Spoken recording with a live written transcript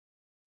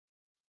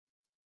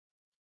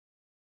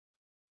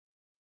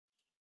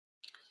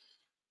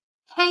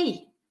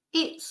Hey,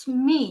 it's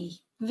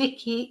me,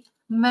 Vicky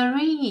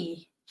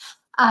Marie,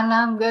 and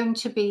I'm going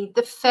to be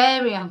the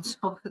fairy on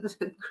top of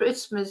the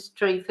Christmas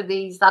tree for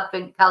these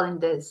advent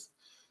calendars.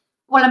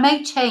 Well, I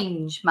may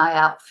change my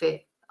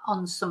outfit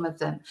on some of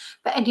them,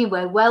 but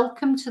anyway,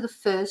 welcome to the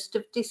 1st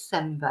of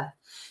December.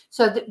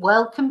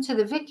 Welcome to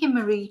the Vicky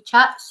Marie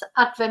Chats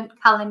Advent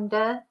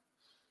Calendar,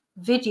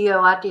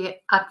 video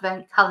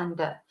advent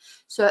calendar.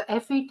 So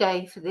every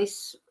day for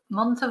this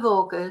month of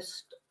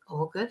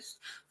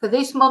for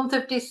this month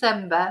of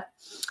December,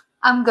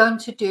 I'm going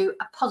to do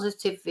a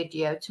positive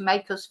video to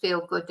make us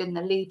feel good in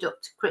the lead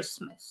up to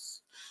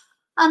Christmas.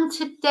 And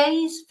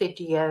today's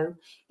video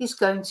is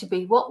going to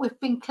be what we've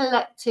been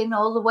collecting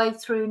all the way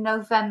through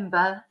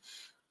November.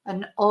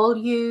 And all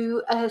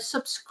you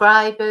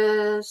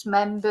subscribers,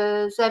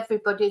 members,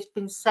 everybody's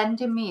been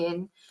sending me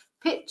in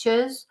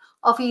pictures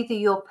of either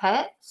your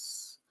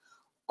pets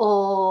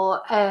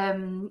or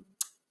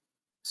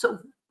sort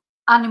of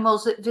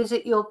animals that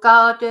visit your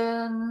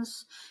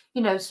gardens,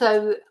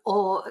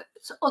 or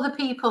other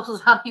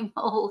people's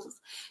animals,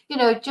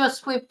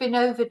 just we've been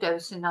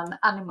overdosing on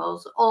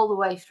animals all the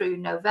way through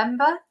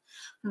November,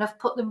 and I've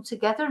put them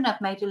together and I've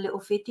made a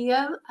little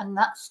video, and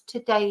that's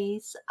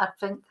today's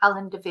advent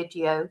calendar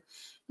video,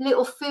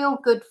 little feel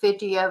good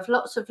video of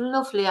lots of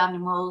lovely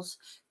animals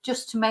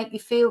just to make you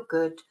feel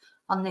good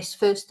on this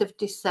 1st of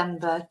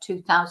December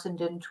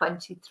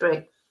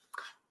 2023.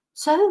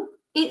 So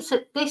it's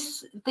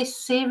this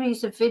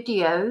series of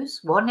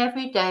videos, one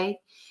every day,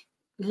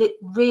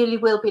 really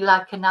will be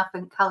like an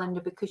advent calendar,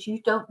 because you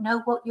don't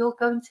know what you're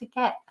going to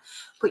get,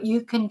 but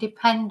you can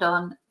depend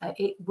on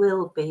it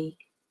will be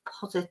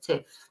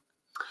positive.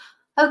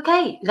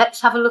 Okay, let's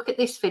have a look at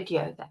this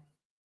video then.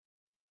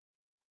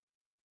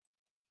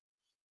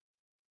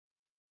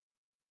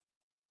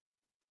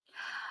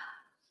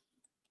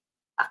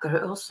 I've got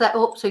it all set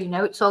up so you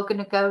know it's all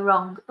going to go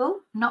wrong. Oh,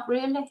 not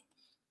really.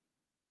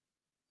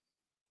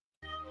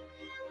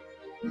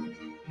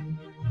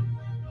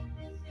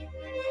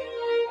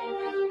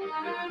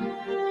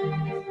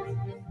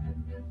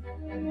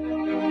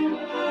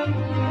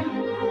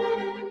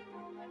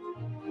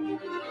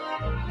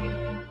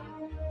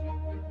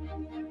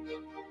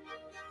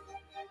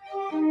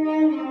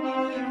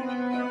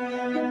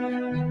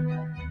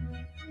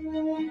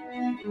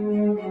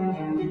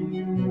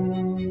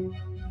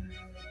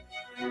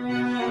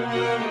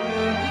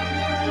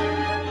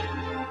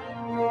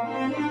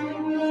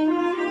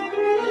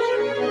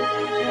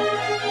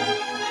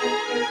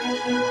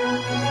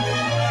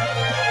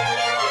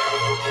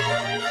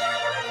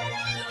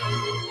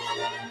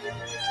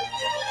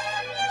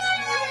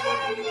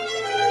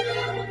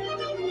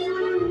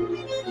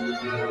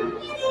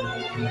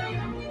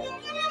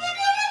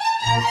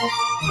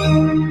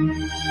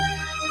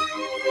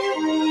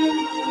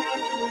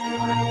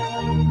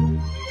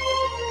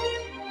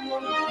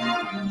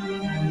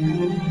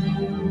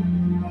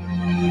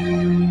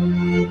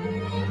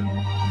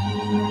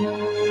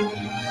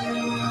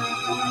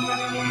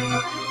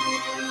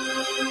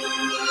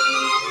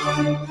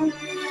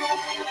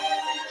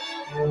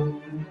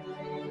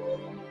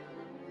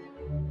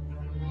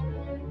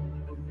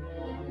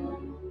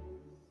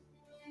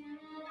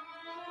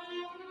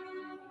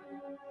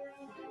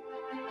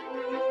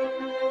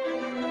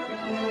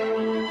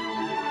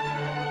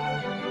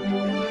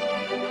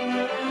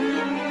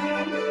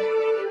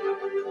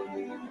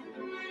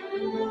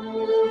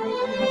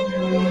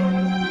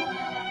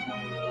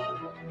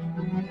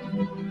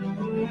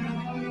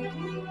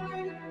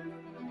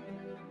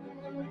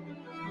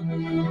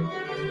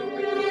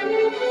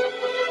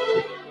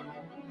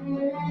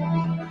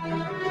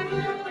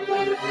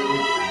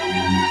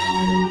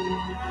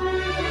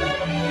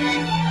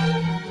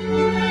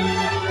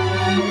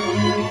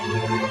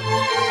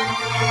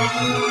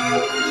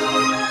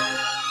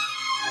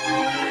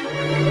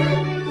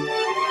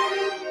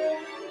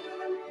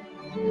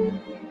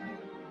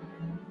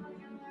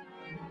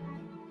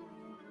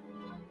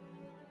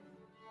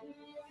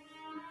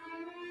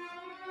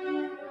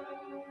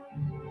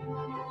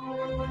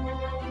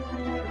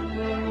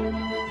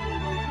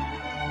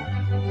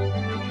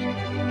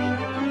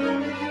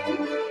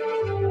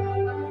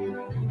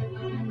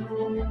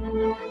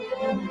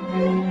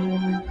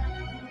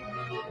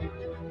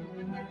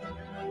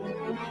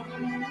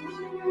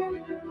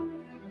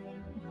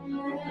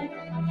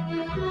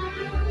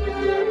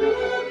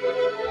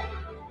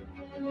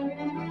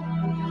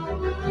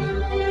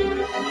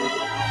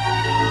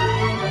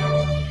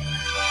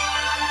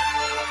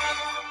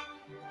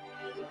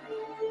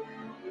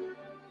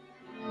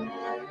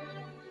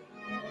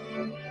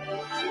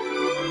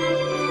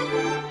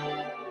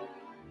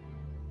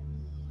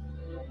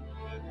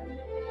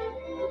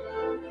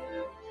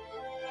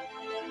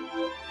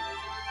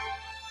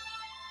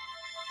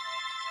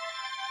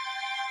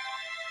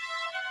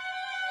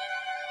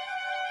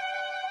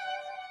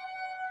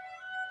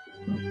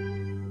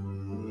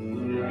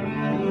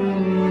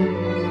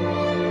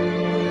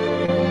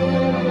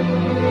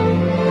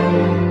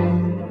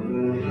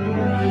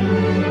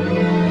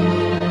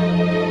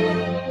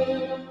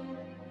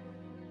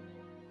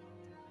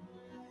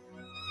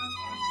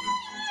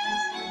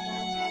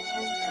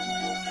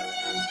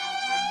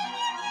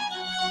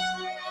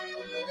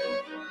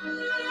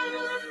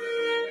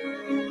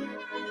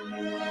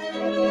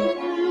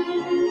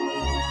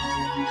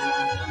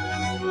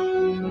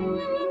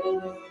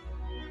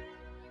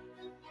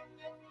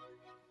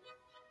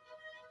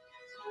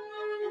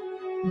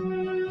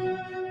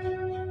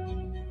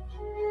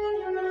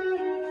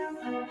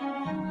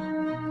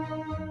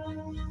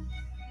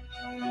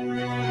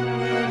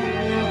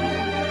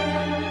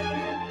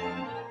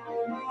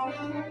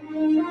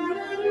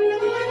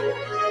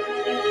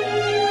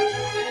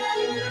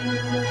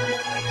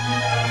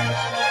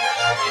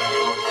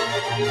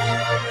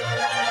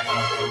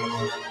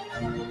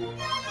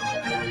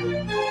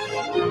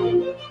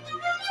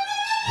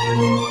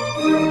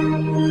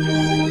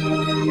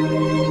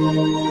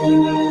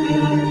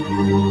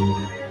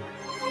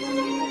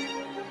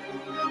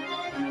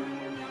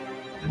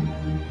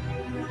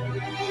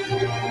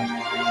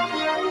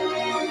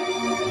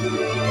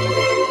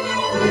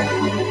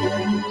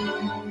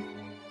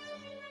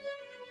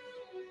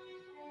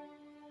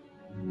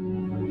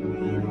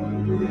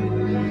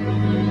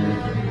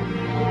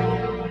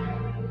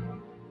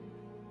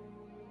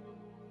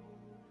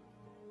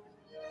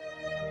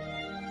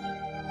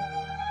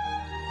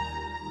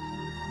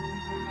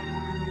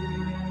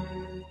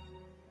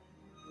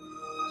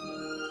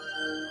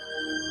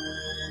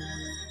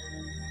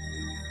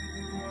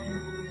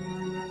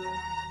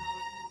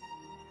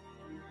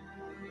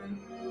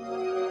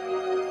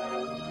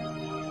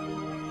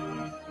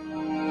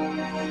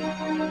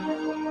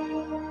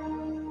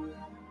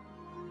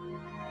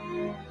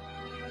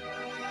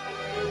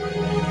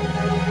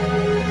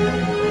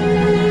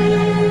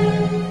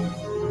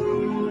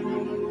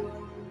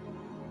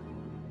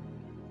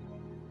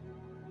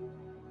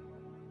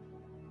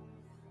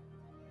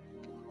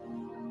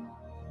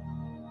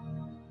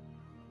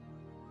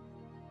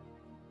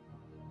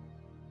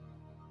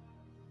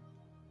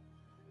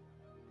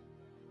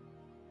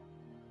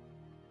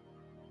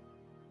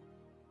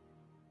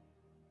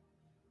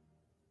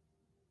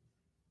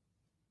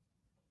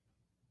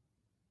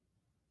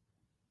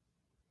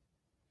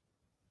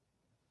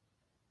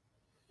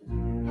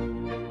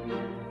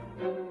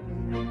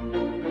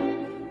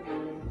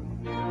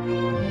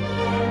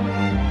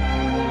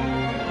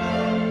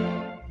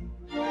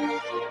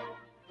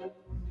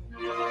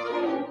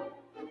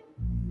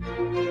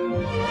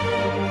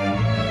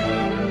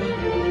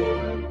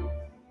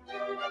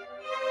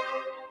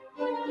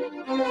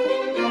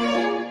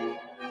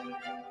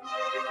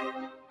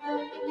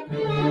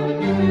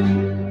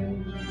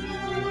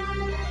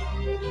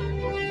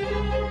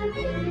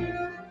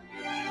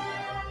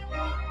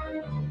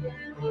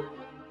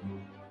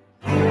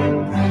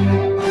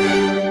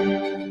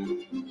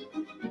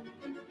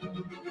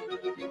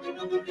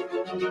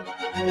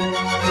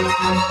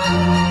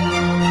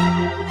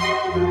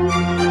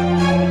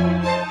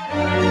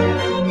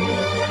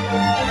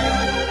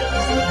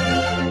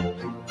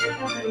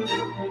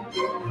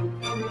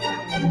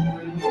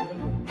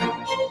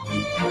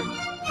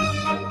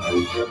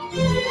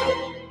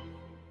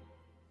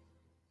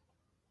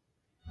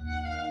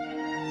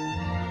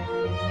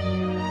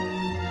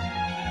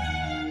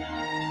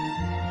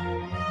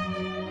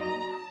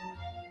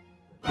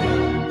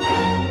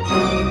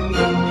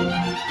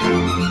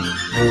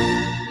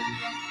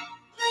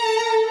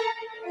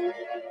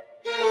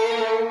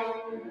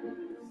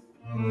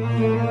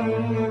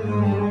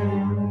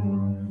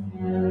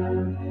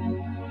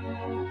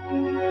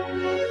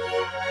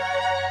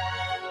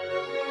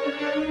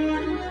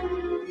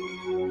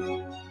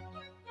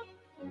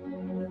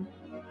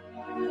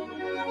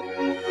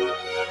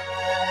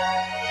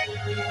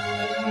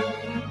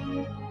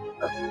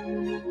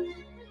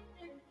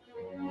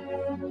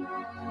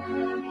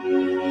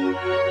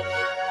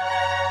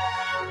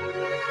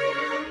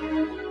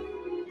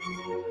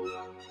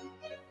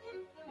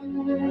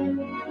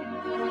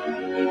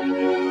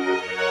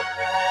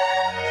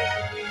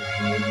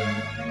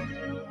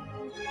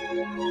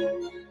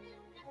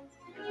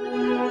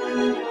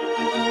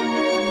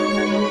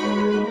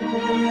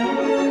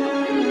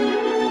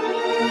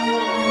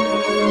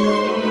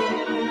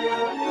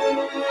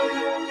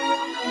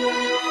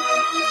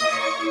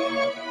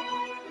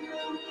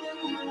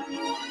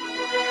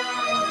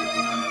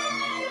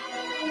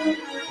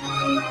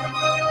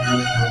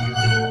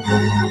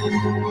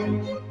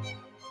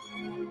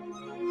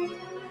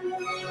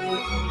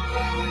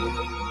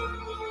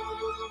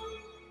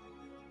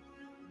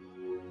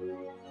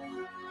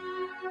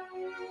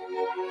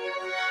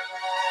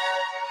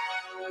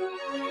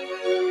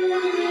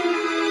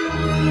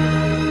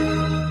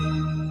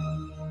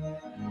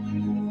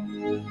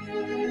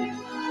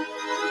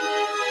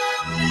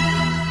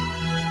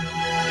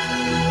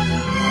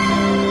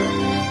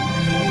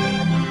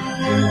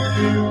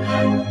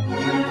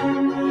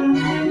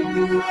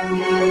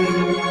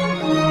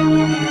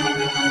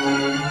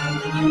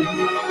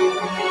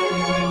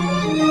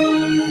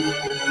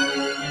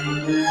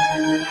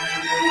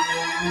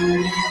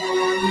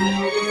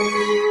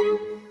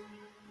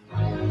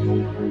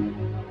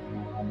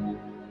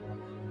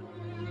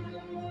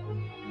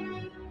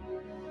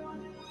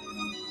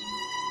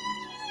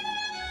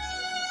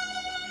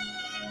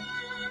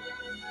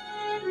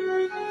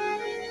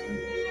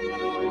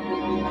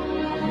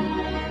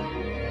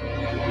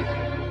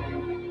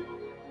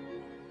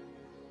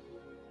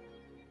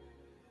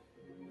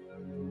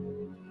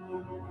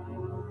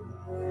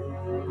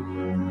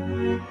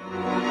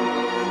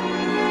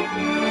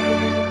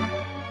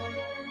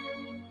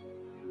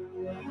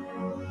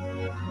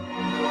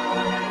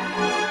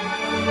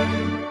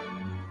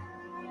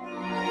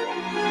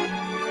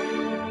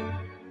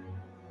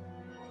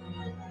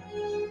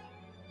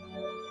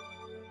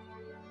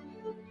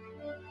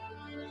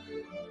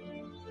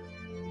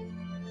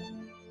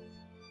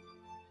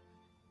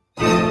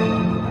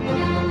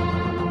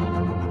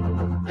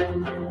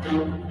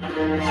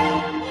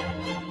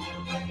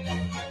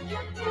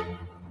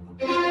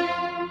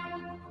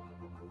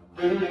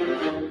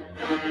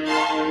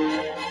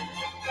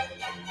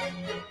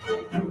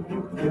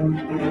 There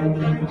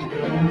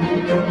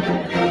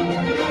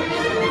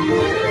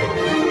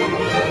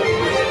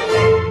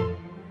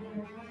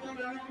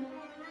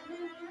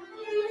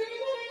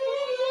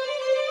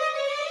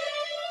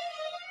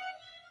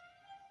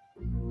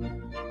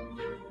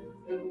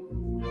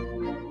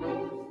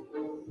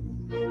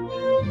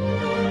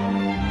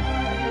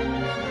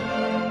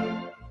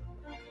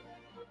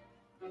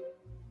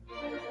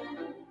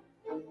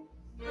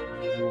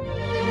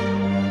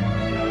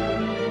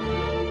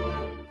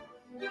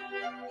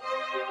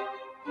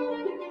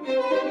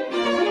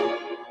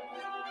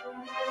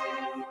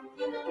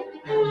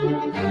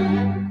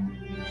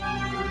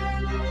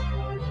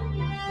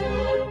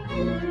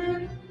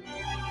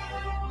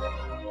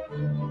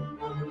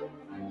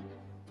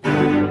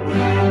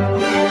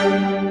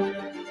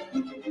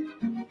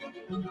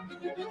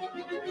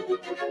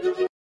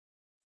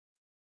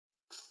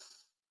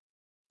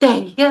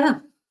you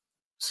go.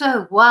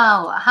 So,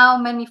 wow, how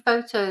many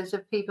photos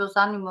of people's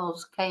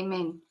animals came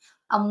in,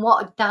 and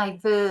what a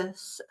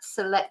diverse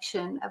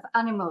selection of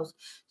animals.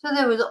 So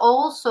there was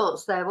all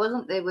sorts there,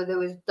 wasn't there? Where there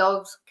was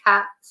dogs,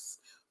 cats,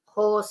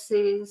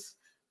 horses,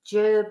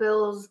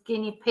 gerbils,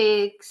 guinea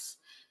pigs,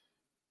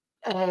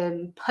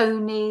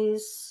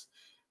 ponies,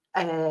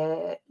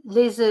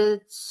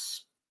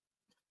 lizards,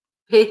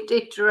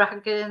 bearded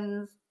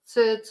dragons,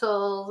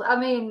 turtles, I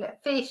mean,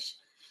 fish,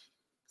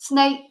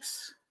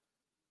 snakes,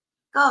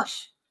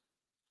 gosh,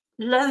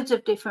 loads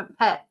of different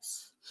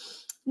pets.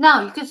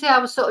 Now, you can see I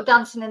was sort of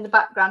dancing in the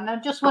background. I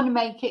just want to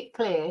make it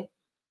clear,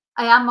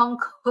 I am on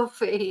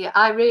coffee.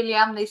 I really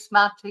am this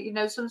matter. You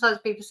know, sometimes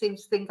people seem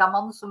to think I'm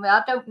on something.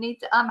 I don't need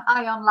to. I'm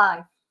high on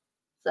life.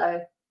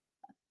 So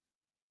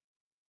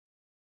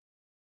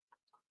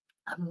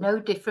I'm no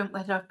different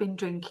whether I've been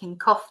drinking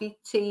coffee,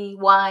 tea,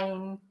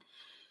 wine,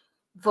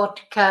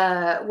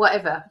 vodka,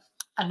 whatever.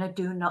 And I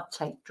do not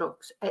take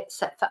drugs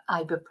except for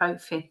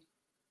ibuprofen.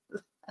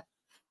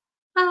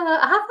 I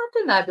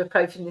have had an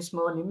ibuprofen this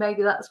morning.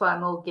 Maybe that's why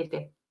I'm all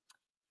giddy.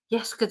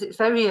 Yes, because it's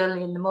very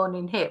early in the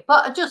morning here.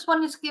 But I just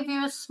wanted to give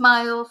you a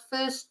smile.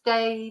 First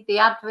day, the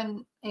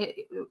Advent,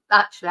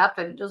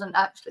 Advent doesn't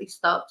actually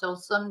start till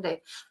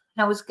Sunday.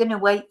 And I was going to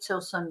wait till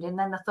Sunday. And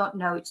then I thought,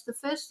 no, it's the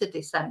 1st of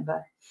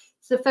December.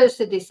 It's the 1st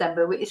of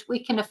December. We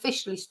can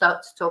officially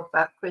start to talk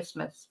about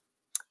Christmas.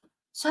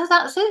 So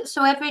that's it.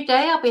 So every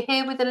day I'll be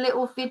here with a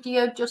little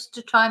video just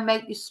to try and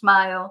make you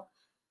smile.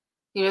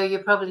 You know, you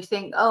probably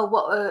think, oh,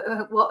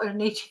 what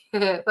an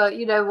idiot. But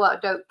you know what? I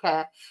don't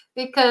care.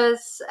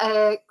 Because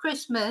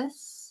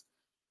Christmas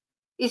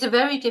is a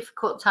very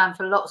difficult time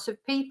for lots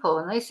of people.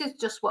 And this is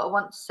just what I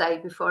want to say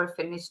before I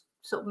finish,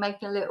 sort of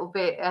making a little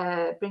bit,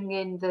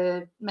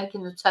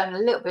 making the tone a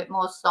little bit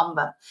more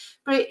somber.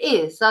 But it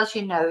is, as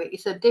you know,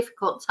 it's a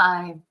difficult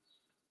time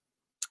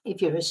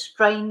if you're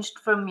estranged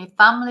from your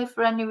family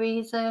for any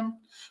reason.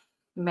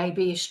 You may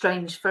be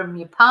estranged from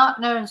your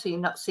partner, and so you're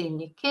not seeing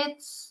your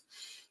kids.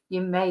 You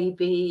may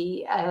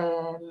be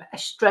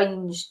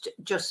estranged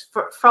just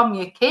from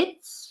your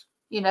kids,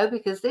 you know,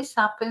 because this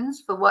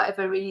happens for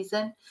whatever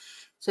reason.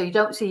 So you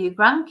don't see your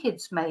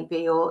grandkids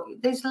maybe, or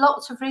there's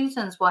lots of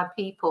reasons why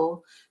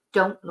people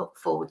don't look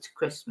forward to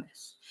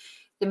Christmas.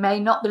 They may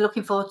not be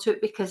looking forward to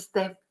it because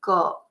they've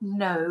got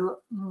no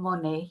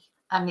money,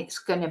 and it's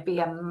going to be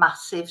a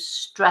massive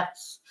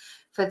stress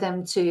for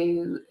them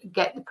to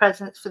get the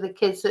presents for the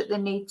kids that they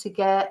need to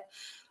get.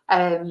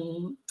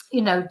 You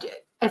know,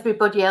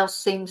 everybody else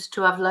seems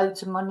to have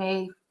loads of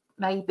money,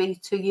 maybe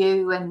to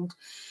you, and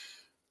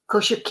of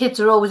course your kids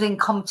are always in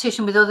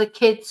competition with other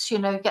kids, you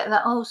know, get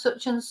that, oh,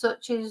 such and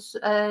such is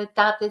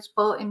dad has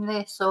bought him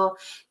this, or,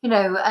 you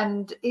know,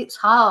 and it's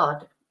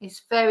hard.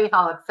 It's very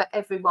hard for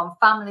everyone,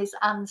 families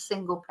and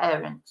single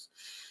parents.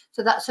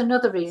 So that's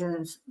another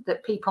reason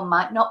that people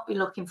might not be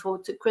looking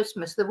forward to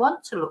Christmas. They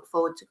want to look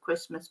forward to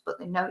Christmas, but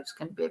they know it's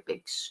going to be a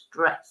big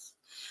stress.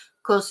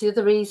 Of course, the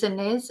other reason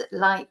is,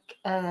 like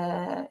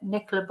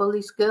Nicola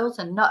Bulley's girls,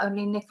 and not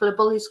only Nicola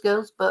Bulley's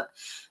girls, but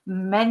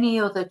many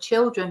other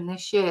children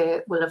this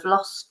year will have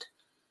lost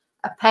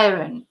a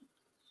parent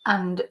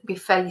and be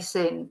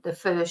facing the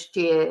first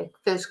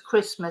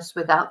Christmas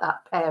without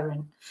that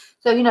parent.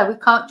 So, you know, we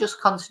can't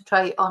just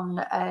concentrate on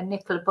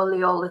Nicola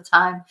Bulley all the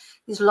time.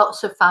 There's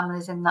lots of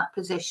families in that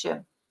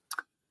position.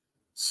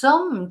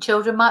 Some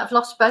children might have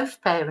lost both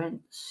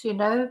parents, you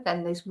know,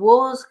 then there's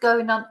wars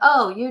going on.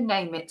 Oh, you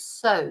name it.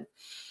 So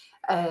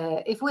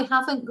if we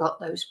haven't got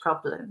those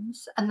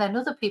problems, and then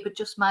other people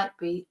just might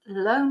be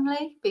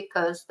lonely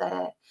because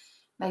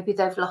maybe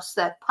they've lost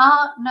their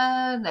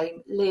partner,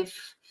 they live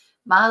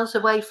miles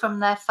away from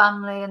their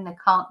family and they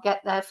can't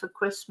get there for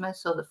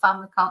Christmas, or the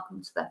family can't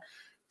come to them.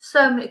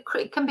 So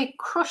it can be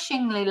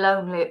crushingly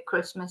lonely at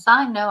Christmas.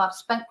 I know, I've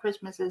spent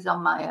Christmases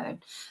on my own,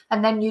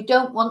 and then you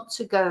don't want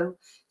to go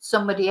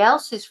somebody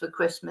else's for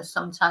Christmas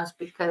sometimes,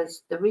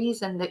 because the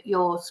reason that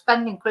you're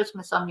spending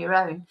Christmas on your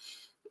own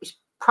is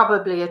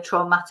probably a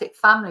traumatic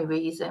family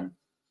reason.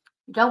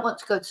 You don't want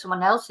to go to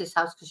someone else's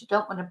house because you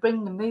don't want to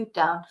bring the mood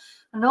down,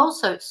 and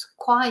also it's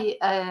quite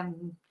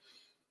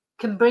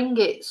can bring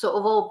it sort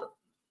of all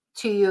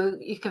to you.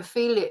 You can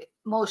feel it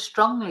more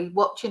strongly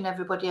watching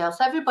everybody else.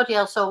 Everybody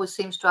else always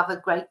seems to have a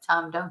great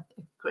time, don't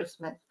they,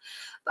 Christmas?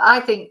 But I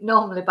think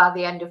normally by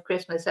the end of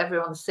Christmas,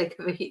 everyone's sick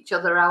of each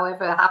other,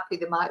 however happy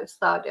they might have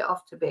started it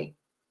off to be.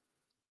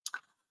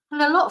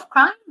 And a lot of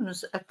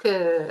crimes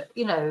occur,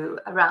 you know,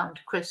 around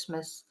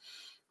Christmas,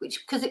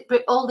 which because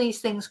all these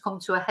things come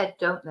to a head,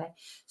 don't they?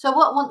 So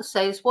what I want to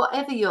say is,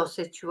 whatever your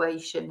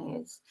situation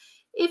is,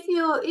 if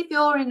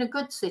you're in a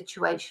good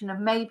situation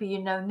and maybe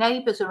you know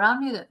neighbours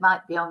around you that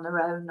might be on their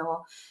own,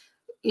 or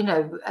you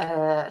know,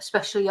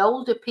 especially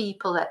older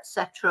people,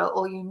 etc.,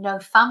 or you know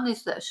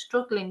families that are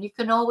struggling, you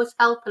can always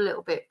help a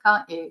little bit,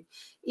 can't you?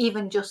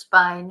 Even just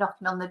by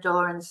knocking on the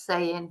door and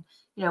saying,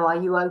 you know,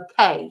 are you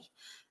okay?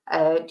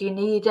 Do you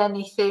need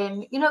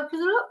anything? You know, because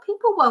a lot of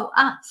people won't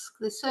ask.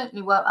 They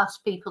certainly won't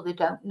ask people they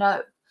don't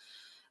know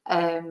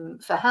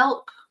for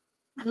help.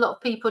 A lot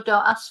of people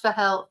don't ask for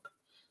help,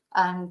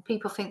 and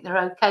people think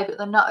they're okay, but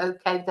they're not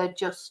okay. They're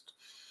just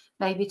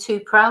maybe too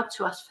proud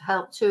to ask for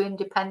help, too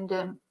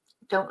independent,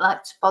 don't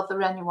like to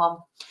bother anyone.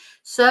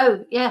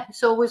 So yeah,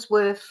 it's always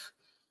worth,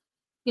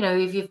 you know,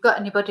 if you've got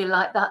anybody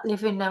like that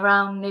living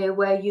around near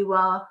where you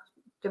are,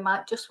 they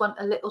might just want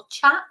a little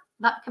chat.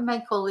 That can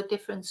make all the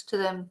difference to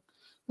them.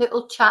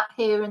 Little chat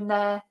here and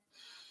there.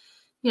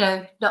 You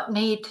know, there'll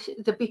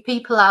be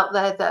people out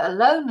there that are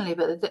lonely,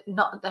 but they've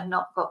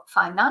not got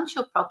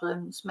financial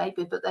problems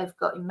maybe, but they've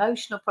got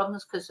emotional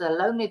problems because they're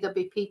lonely. There'll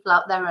be people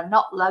out there who are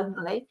not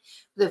lonely,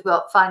 they've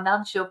got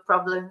financial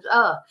problems.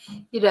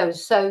 You know,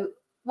 so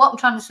what I'm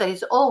trying to say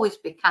is always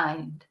be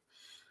kind.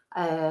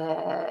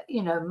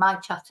 You know, my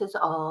chatters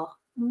are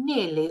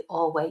nearly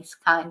always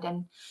kind,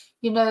 and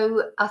you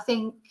know, I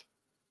think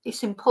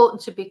it's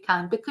important to be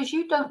kind because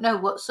you don't know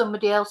what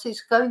somebody else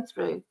is going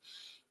through.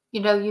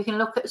 You know, you can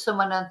look at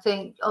someone and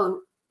think,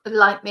 oh,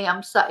 like me,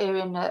 I'm sat here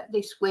in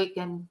this wig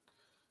and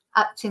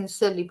acting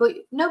silly, but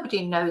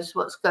nobody knows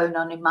what's going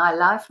on in my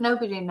life.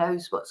 Nobody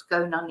knows what's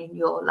going on in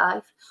your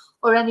life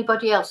or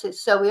anybody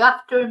else's. So we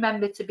have to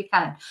remember to be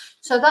kind.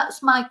 So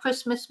that's my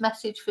Christmas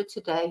message for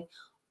today.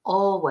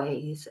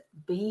 Always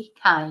be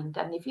kind.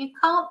 And if you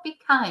can't be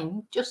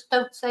kind, just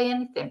don't say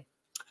anything.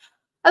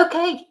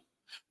 Okay,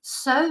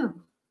 so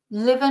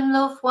live and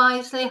love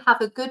wisely.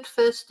 Have a good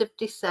 1st of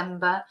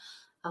December.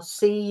 I'll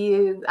see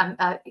you. And,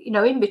 you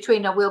know, in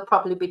between, I will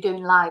probably be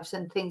doing lives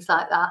and things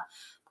like that.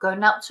 I'm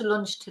going out to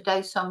lunch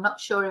today, so I'm not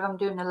sure if I'm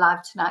doing a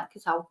live tonight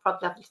because I'll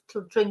probably have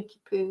little drinky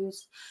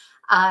poos.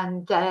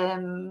 And,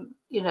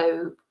 you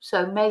know,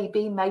 so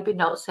maybe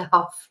not. So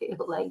I'll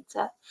feel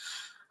later.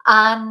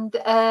 And,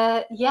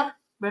 yeah,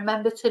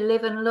 remember to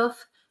live and love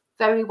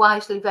very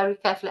wisely, very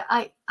carefully.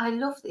 I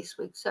love this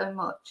wig so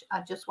much.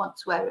 I just want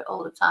to wear it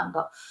all the time,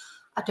 but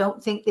I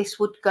don't think this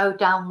would go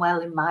down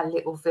well in my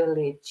little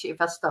village if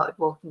I started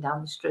walking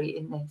down the street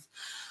in this.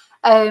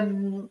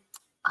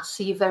 I'll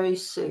see you very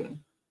soon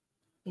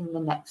in the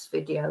next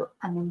video.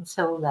 And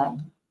until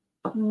then,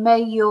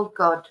 may your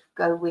God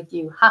go with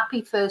you.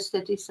 Happy 1st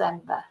of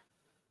December.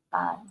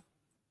 Bye.